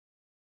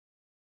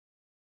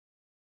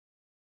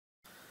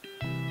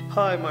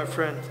Hi my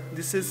friend,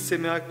 this is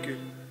Semih.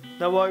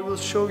 Now I will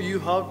show you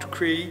how to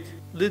create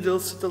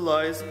little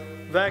stylized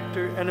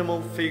vector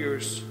animal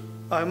figures.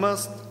 I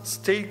must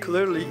state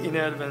clearly in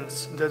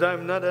advance that I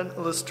am not an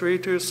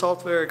Illustrator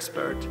software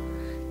expert.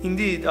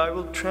 Indeed, I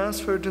will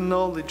transfer the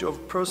knowledge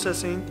of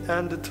processing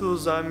and the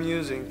tools I am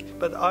using,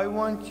 but I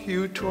want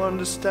you to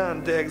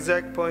understand the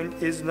exact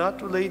point is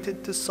not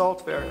related to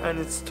software and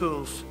its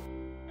tools.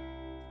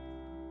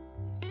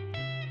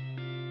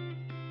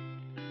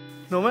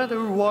 No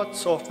matter what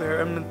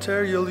software and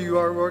material you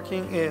are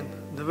working in,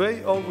 the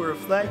way of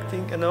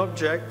reflecting an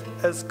object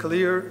as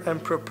clear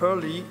and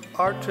properly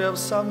are to have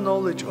some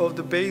knowledge of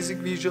the basic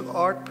visual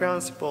art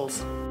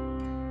principles.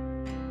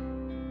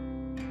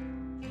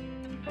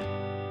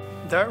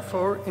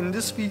 Therefore, in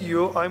this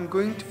video, I'm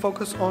going to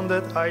focus on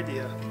that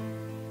idea.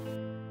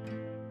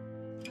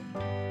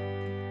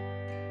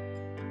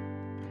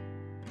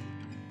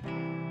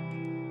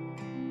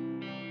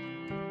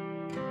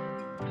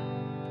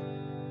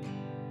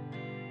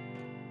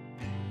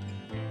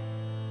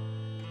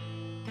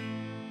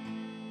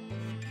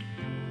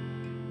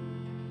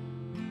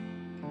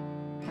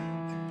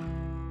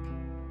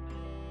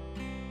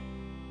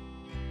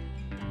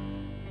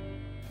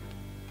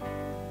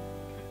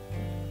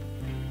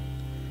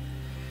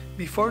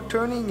 Before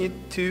turning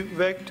it to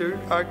vector,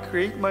 I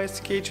create my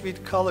sketch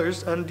with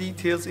colors and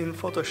details in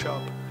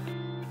Photoshop.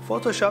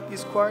 Photoshop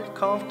is quite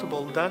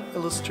comfortable than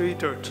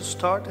Illustrator to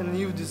start a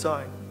new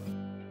design.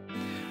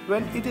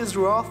 When it is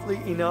roughly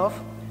enough,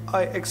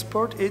 I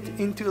export it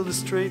into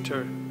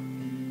Illustrator.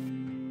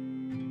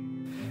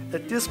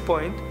 At this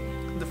point,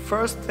 the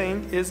first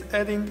thing is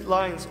adding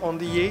lines on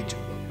the edge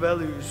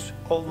values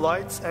of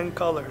lights and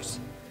colors.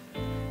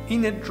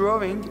 In a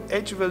drawing,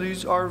 edge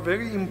values are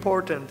very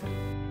important.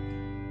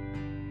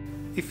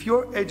 If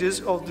your edges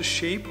of the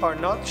shape are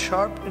not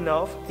sharp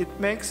enough, it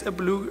makes a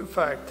blur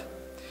effect,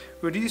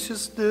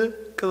 reduces the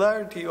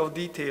clarity of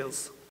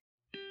details,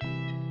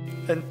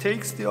 and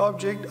takes the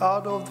object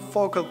out of the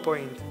focal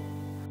point.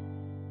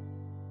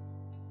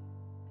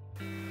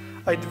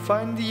 I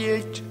define the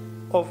edge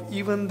of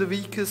even the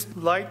weakest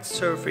light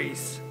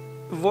surface,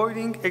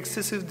 avoiding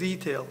excessive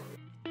detail.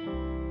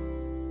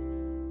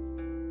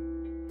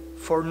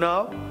 For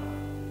now,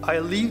 I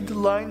leave the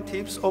line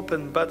tips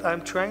open, but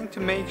I'm trying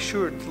to make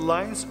sure the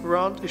lines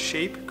around a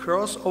shape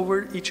cross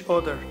over each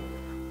other.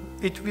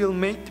 It will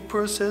make the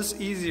process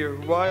easier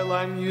while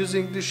I'm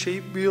using the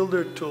shape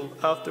builder tool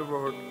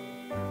afterward.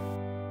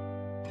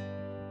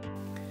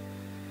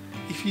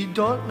 If you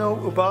don't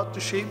know about the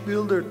shape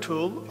builder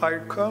tool, I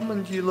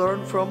recommend you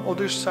learn from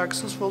other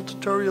successful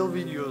tutorial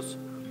videos.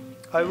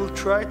 I will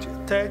try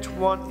to attach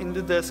one in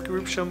the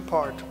description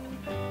part.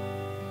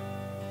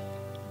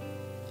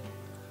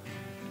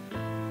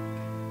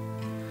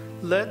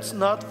 Let's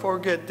not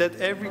forget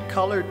that every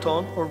color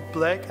tone or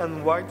black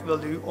and white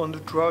value on the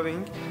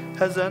drawing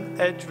has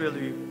an edge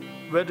value,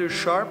 whether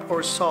sharp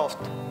or soft.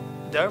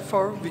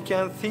 Therefore, we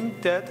can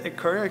think that a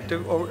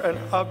character or an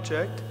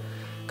object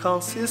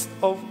consists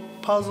of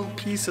puzzle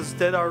pieces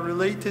that are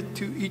related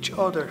to each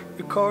other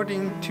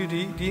according to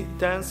the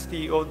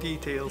density of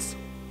details.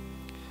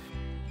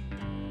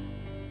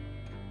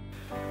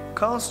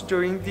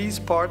 Considering these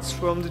parts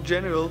from the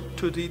general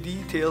to the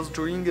details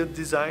during a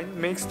design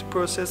makes the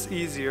process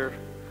easier.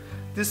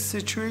 This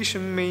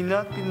situation may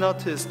not be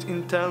noticed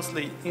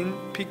intensely in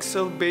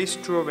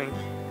pixel-based drawing,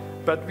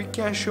 but we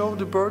can show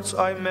the bird's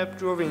eye map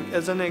drawing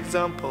as an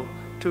example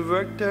to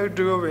vector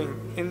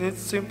drawing in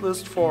its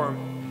simplest form.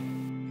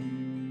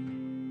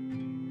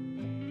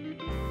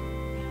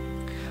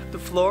 The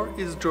floor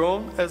is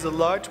drawn as a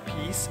large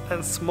piece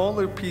and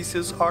smaller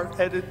pieces are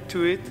added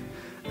to it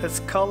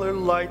as color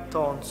light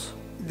tones.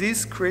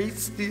 This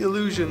creates the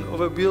illusion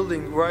of a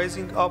building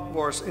rising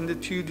upwards in the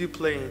 2D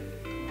plane.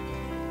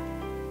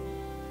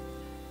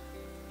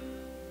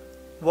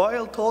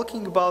 While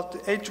talking about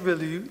the edge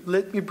value,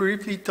 let me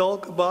briefly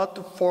talk about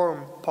the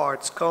form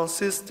parts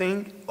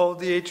consisting of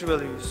the edge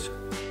values.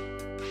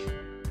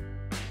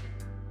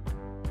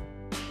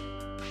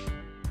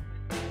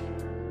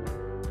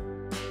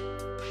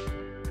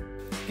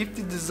 If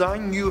the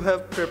design you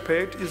have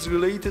prepared is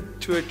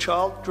related to a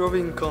child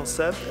drawing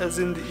concept as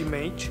in the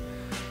image,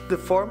 the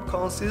form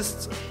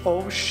consists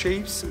of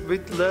shapes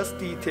with less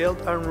detailed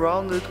and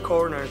rounded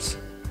corners.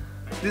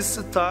 This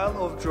style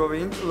of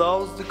drawing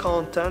allows the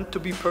content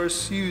to be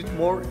pursued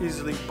more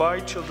easily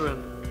by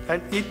children,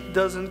 and it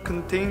doesn't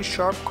contain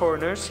sharp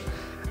corners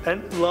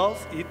and allows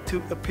it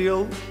to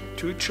appeal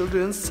to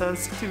children's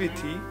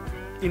sensitivity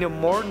in a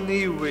more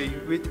new way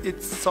with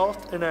its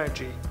soft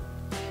energy.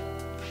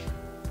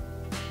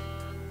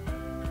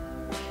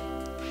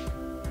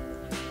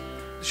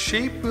 The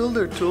Shape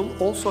Builder tool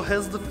also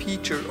has the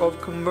feature of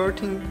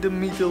converting the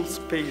middle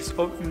space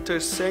of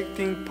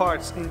intersecting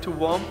parts into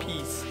one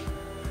piece.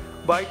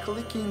 By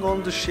clicking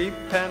on the shape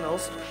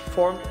panels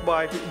formed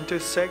by the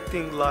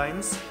intersecting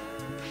lines,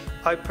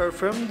 I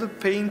perform the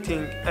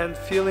painting and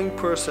filling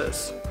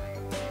process,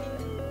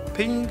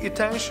 paying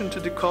attention to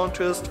the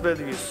contrast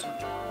values.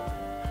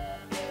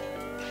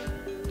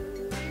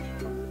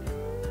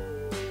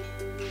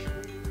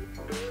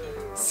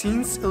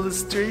 Since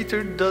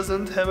Illustrator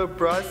doesn't have a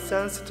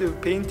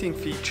brush-sensitive painting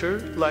feature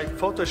like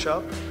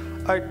Photoshop,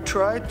 I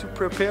tried to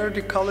prepare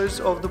the colors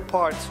of the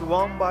parts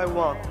one by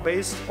one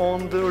based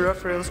on the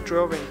reference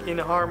drawing in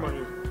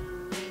Harmony.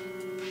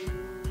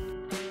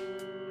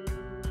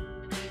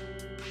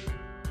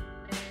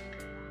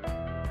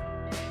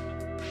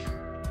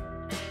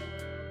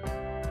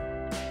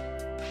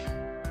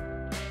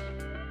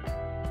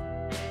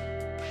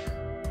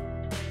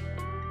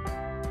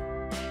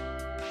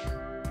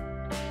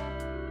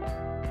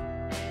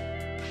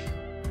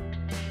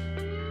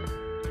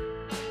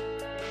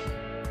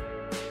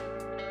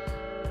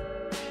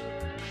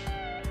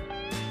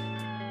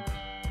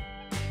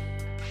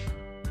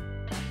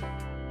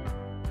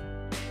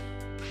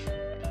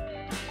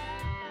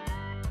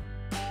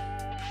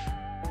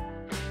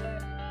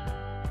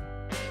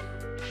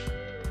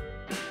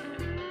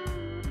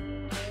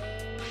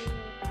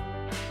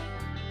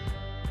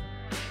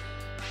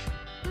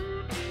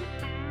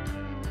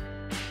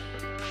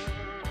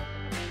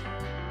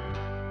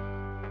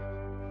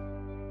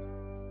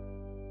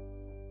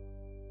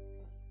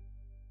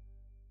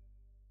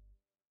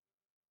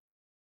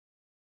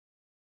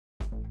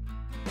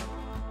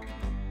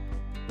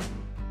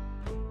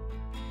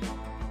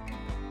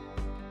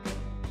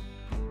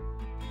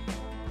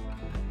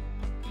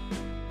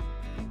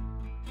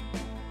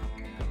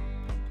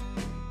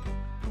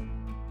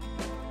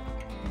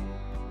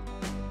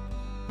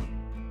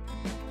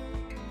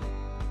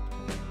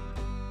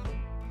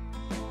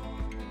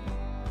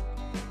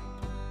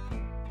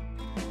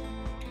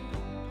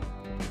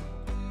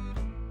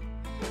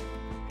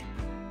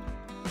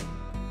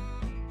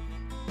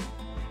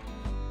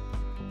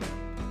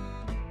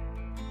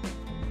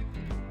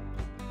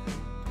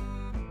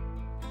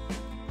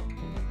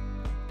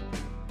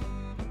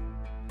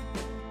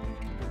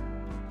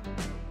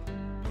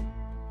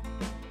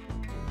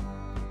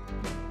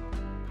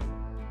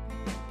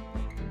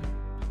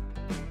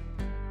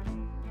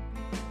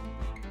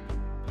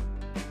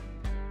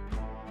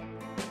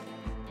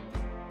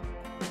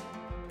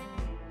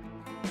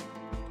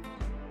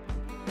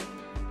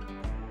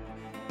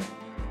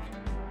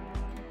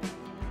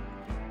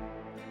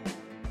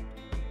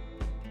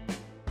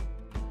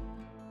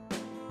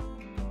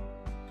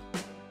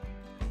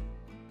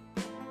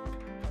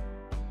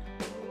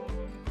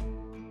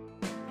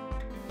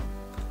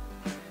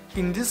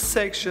 In this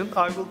section,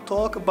 I will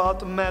talk about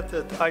the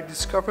method I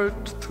discovered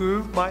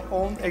through my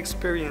own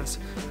experience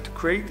to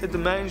create a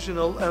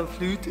dimensional and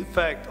fluid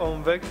effect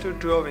on vector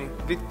drawing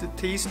with the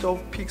taste of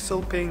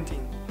pixel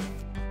painting.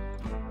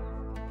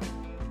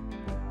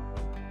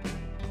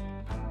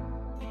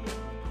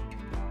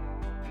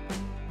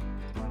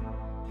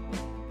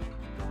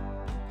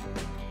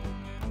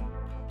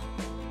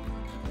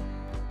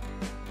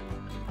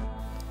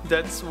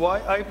 That's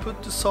why I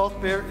put the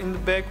software in the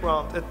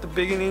background at the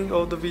beginning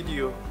of the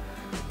video.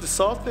 The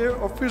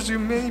software offers you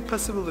many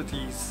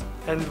possibilities,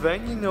 and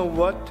when you know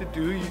what to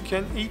do, you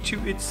can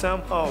achieve it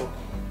somehow.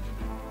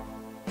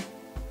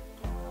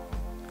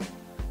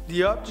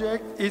 The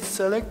object is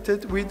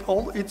selected with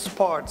all its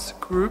parts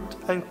grouped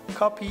and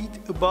copied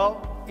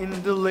above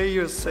in the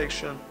Layers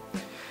section.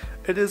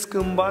 It is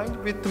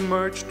combined with the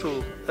Merge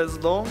tool. As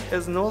long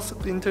as no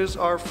splinters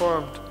are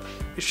formed,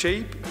 a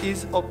shape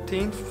is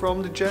obtained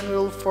from the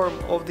general form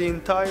of the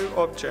entire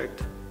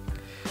object.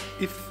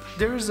 If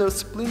there is a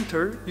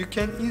splinter, you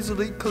can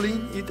easily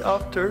clean it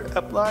after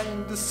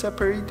applying the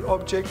Separate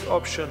Object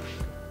option.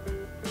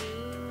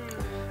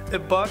 A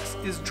box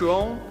is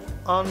drawn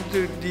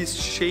under this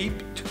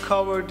shape to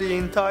cover the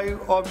entire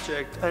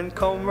object and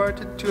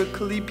converted to a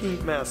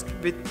clipping mask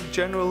with the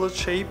general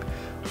shape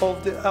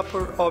of the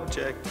upper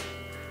object.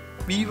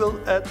 We will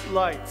add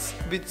lights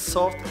with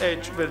soft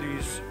edge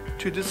values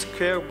to the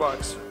square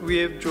box we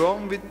have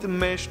drawn with the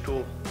Mesh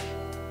tool.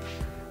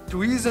 The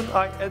reason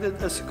I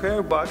added a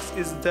square box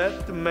is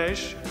that the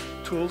Mesh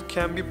tool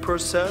can be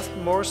processed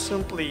more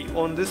simply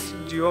on this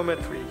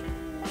geometry.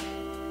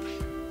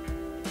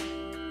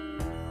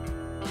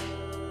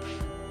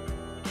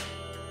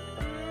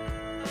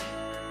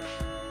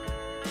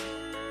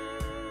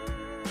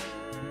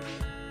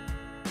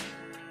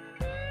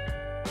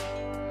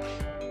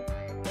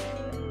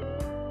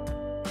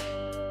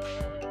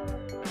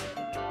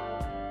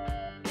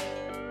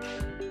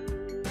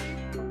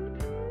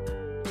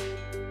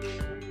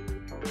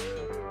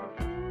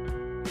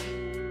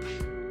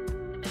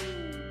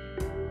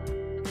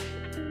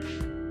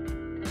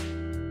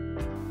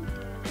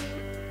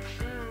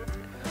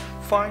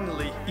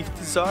 Finally, if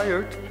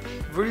desired,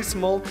 very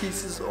small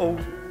pieces of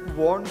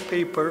worn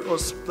paper or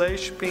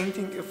splash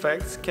painting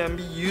effects can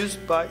be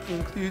used by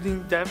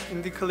including them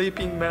in the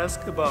clipping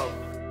mask above.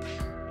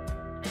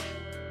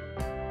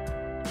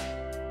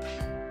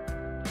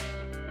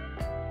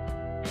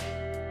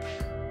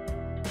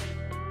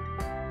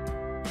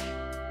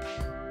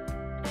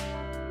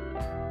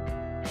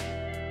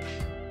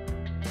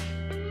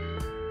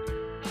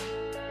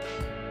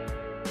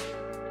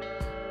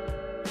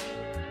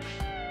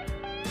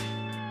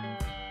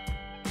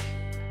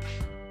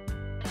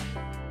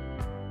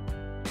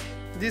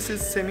 this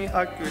is Semih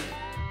Akgül.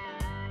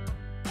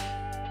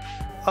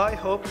 I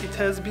hope it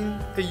has been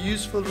a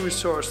useful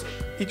resource.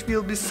 It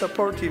will be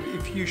supportive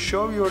if you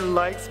show your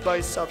likes by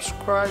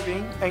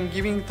subscribing and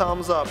giving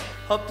thumbs up.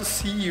 Hope to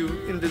see you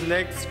in the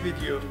next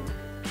video.